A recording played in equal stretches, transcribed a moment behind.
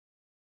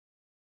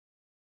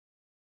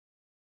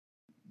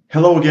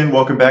Hello again,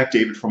 welcome back.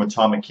 David from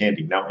Atomic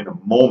Candy. Now in a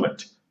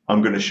moment,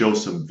 I'm going to show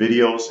some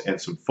videos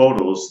and some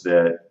photos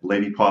that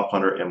Lady Pop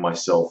Hunter and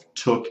myself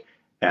took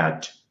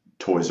at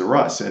Toys R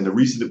Us. And the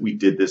reason that we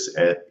did this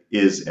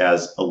is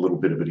as a little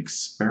bit of an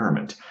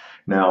experiment.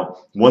 Now,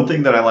 one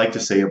thing that I like to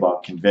say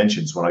about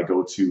conventions, when I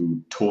go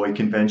to toy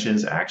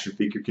conventions, action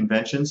figure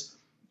conventions,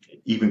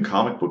 even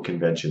comic book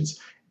conventions,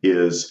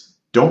 is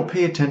don't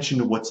pay attention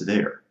to what's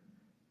there.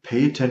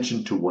 Pay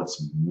attention to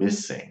what's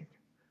missing.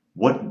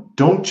 What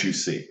don't you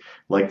see?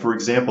 Like, for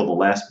example, the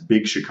last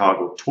big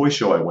Chicago toy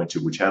show I went to,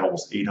 which had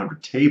almost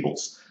 800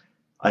 tables,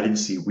 I didn't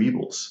see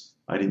Weebles.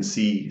 I didn't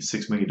see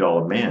 $6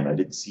 Million Man. I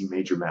didn't see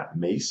Major Matt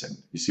Mason.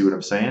 You see what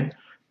I'm saying?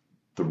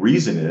 The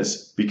reason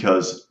is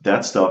because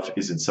that stuff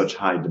is in such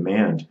high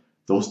demand,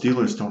 those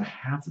dealers don't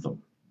have them.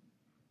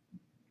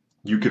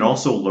 You can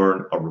also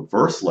learn a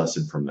reverse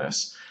lesson from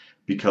this,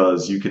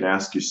 because you can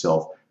ask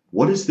yourself,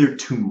 what is there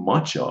too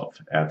much of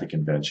at the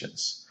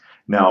conventions?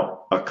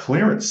 Now, a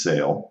clearance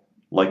sale,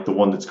 like the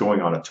one that's going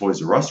on at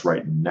Toys R Us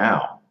right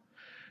now,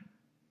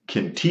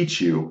 can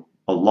teach you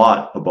a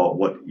lot about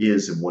what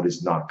is and what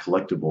is not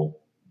collectible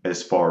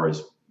as far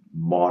as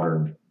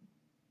modern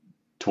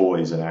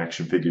toys and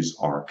action figures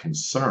are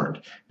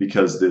concerned,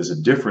 because there's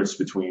a difference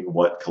between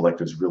what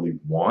collectors really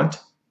want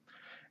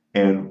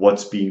and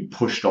what's being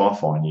pushed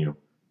off on you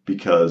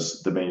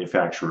because the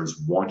manufacturers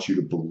want you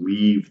to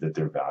believe that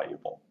they're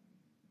valuable.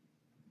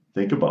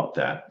 Think about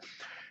that.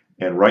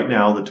 And right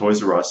now, the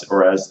Toys R Us,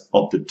 or as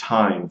of the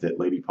time that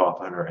Lady Pop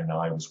Hunter and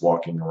I was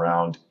walking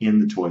around in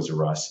the Toys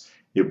R Us,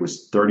 it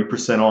was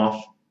 30%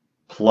 off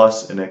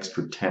plus an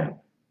extra 10.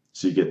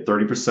 So you get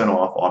 30%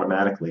 off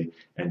automatically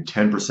and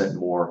 10%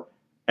 more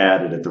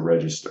added at the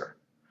register.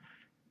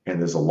 And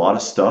there's a lot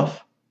of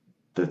stuff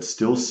that's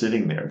still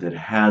sitting there, that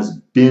has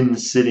been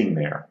sitting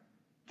there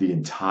the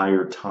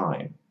entire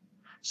time.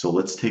 So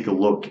let's take a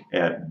look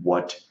at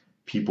what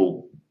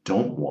people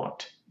don't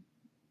want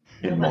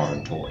in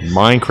modern toys.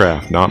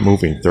 Minecraft not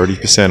moving,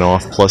 30%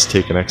 off plus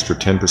take an extra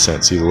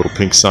 10%. See the little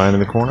pink sign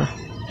in the corner?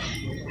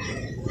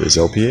 There's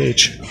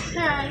LPH.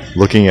 Hi.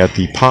 Looking at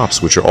the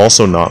Pops, which are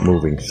also not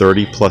moving,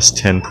 30 plus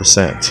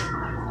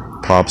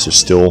 10%. Pops are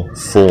still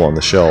full on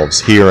the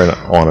shelves here and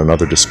on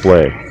another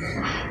display.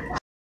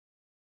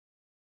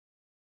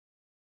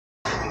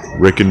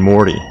 Rick and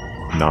Morty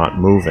not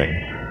moving.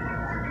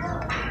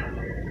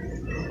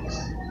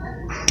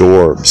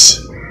 Dorbs,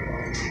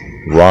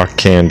 rock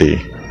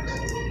candy,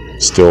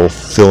 still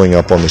filling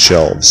up on the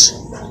shelves.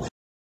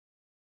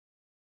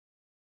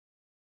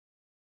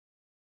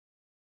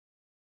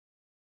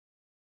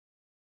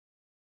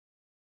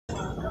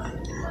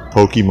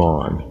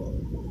 Pokemon.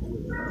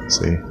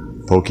 See?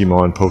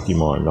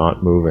 Pokemon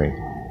not moving.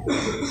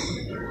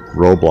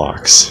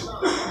 Roblox.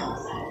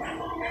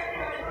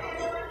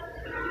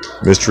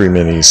 Mystery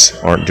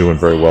Minis aren't doing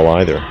very well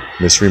either.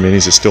 Mystery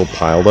Minis are still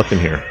piled up in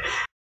here.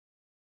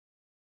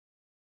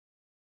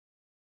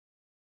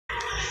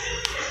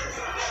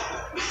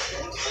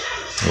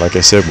 Like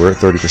I said, we're at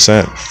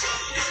 30%.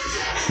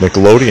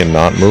 Nickelodeon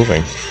not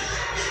moving.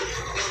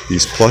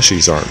 These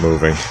plushies aren't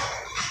moving.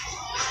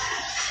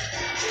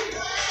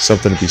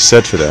 Something to be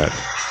said for that.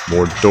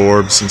 More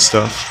Dorbs and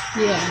stuff.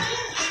 Yeah.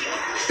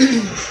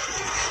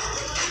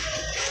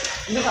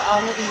 Look at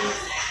all of these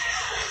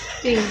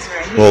things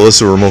right here. Well,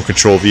 this are remote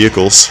control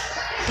vehicles.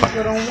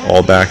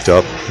 All backed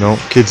up. No,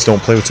 kids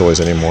don't play with toys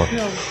anymore.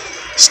 No.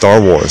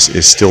 Star Wars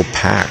is still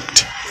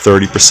packed.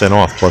 30%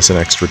 off plus an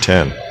extra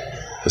 10.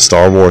 The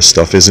Star Wars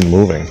stuff isn't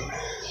moving.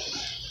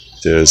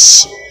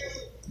 There's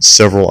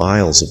several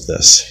aisles of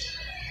this.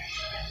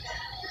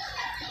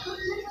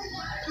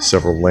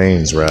 Several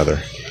lanes, rather.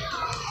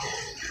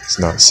 It's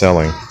not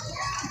selling.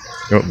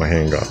 Oh, my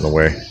hand got in the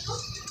way.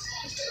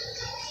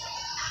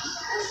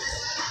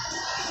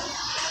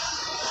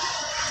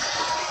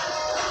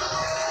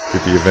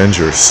 Get the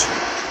Avengers.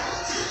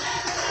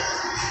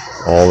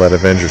 All that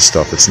Avengers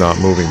stuff, it's not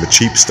moving. The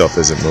cheap stuff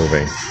isn't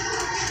moving.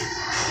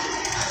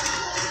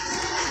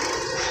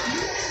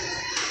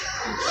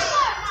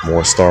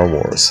 More Star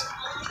Wars.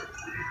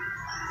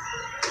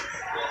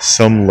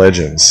 Some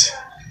Legends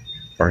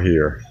are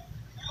here,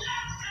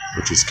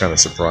 which is kind of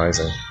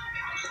surprising.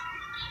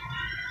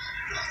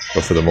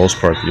 But for the most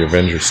part, the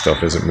Avengers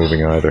stuff isn't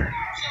moving either.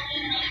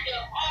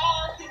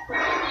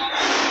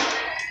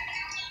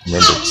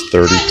 Remember, it's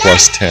 30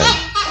 plus 10.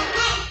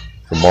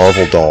 The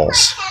Marvel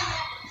dolls.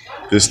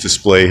 This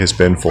display has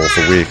been full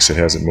for weeks. It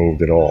hasn't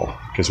moved at all,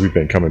 because we've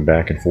been coming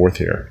back and forth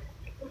here.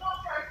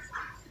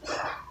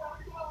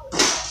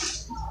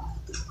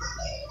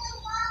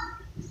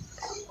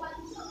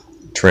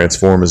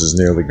 Transformers is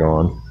nearly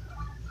gone.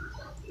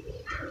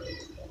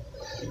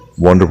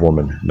 Wonder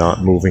Woman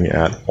not moving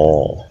at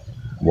all.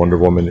 Wonder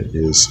Woman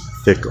is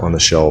thick on the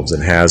shelves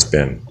and has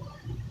been.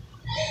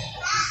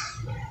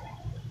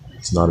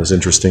 It's not as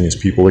interesting as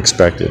people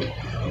expected.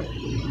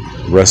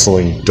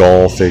 Wrestling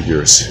doll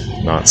figures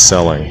not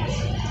selling.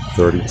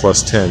 30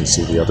 plus 10.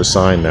 See the other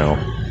sign now.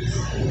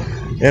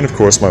 And of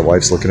course my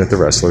wife's looking at the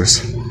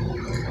wrestlers.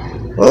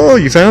 Oh,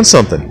 you found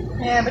something.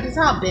 Yeah, but it's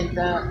all bent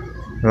up.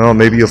 Well,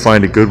 maybe you'll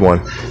find a good one.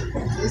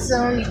 It's the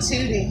only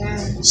two they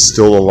have.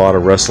 Still a lot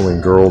of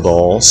wrestling girl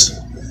dolls.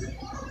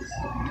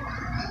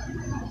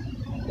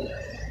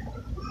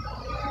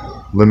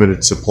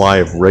 Limited supply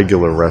of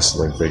regular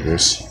wrestling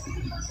figures.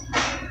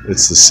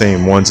 It's the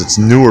same ones. It's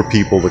newer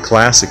people. The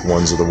classic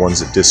ones are the ones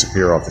that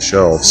disappear off the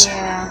shelves.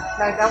 Yeah,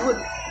 like I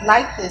would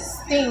like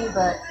this thing,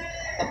 but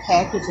the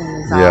packaging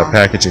is Yeah, off.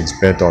 packaging's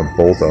bent on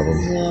both of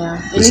them.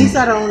 Yeah, and these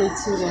are the only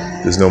two they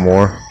have. There's no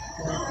more.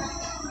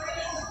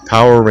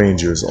 Power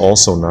Rangers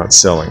also not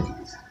selling.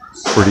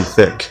 Pretty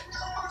thick.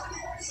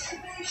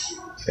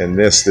 And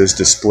there's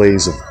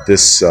displays of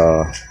this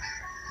 5-in-1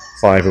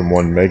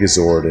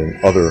 Megazord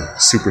and other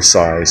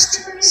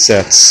supersized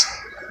sets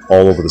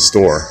all over the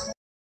store.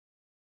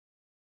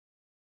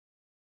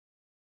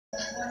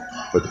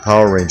 But the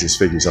Power Rangers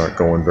figures aren't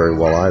going very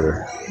well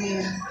either.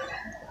 Yeah.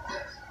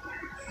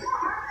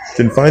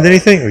 Didn't find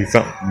anything? Or you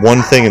found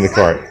one thing in the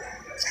cart?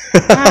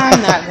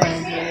 I'm not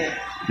going to get it.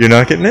 You're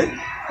not getting it?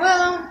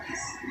 Well,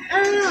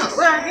 I don't know.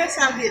 Well, I guess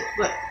I'll get,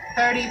 what,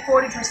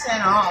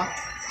 30-40%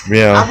 off.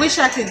 Yeah. I wish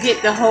I could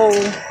get the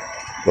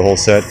whole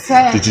set.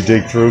 Did you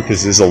dig through?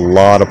 Because there's a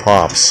lot of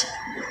pops.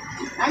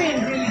 I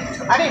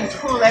didn't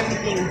pull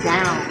everything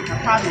down.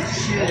 I probably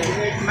should.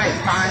 Might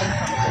find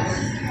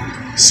something.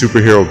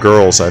 Superhero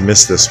Girls, I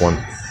missed this one.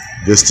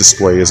 This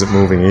display isn't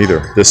moving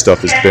either. This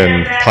stuff has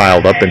been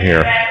piled up in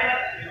here.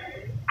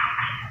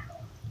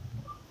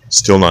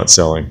 Still not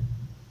selling.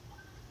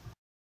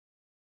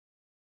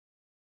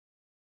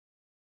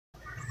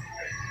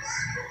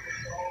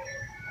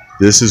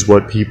 This is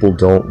what people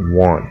don't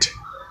want.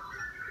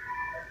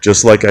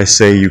 Just like I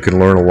say, you can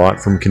learn a lot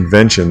from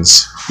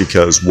conventions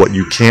because what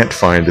you can't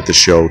find at the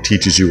show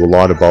teaches you a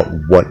lot about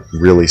what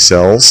really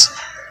sells,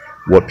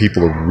 what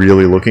people are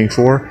really looking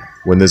for.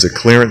 When there's a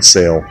clearance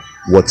sale,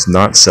 what's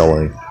not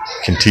selling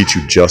can teach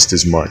you just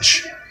as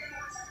much.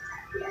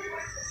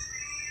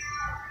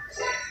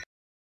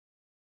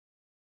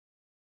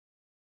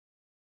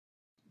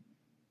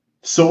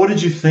 So what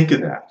did you think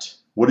of that?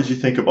 What did you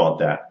think about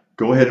that?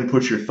 Go ahead and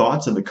put your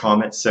thoughts in the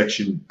comment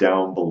section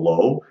down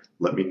below.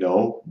 Let me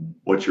know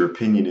what your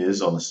opinion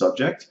is on the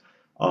subject.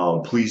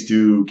 Please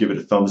do give it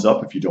a thumbs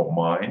up if you don't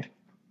mind.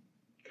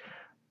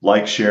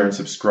 Like, share, and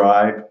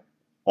subscribe.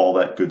 All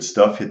that good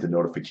stuff. Hit the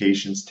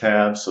notifications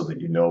tab so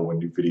that you know when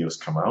new videos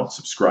come out.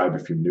 Subscribe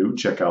if you're new.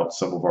 Check out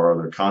some of our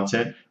other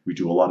content. We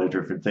do a lot of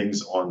different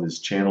things on this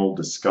channel,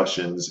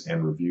 discussions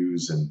and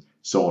reviews and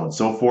so on and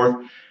so forth.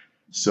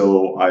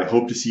 So I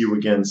hope to see you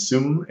again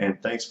soon,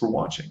 and thanks for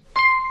watching.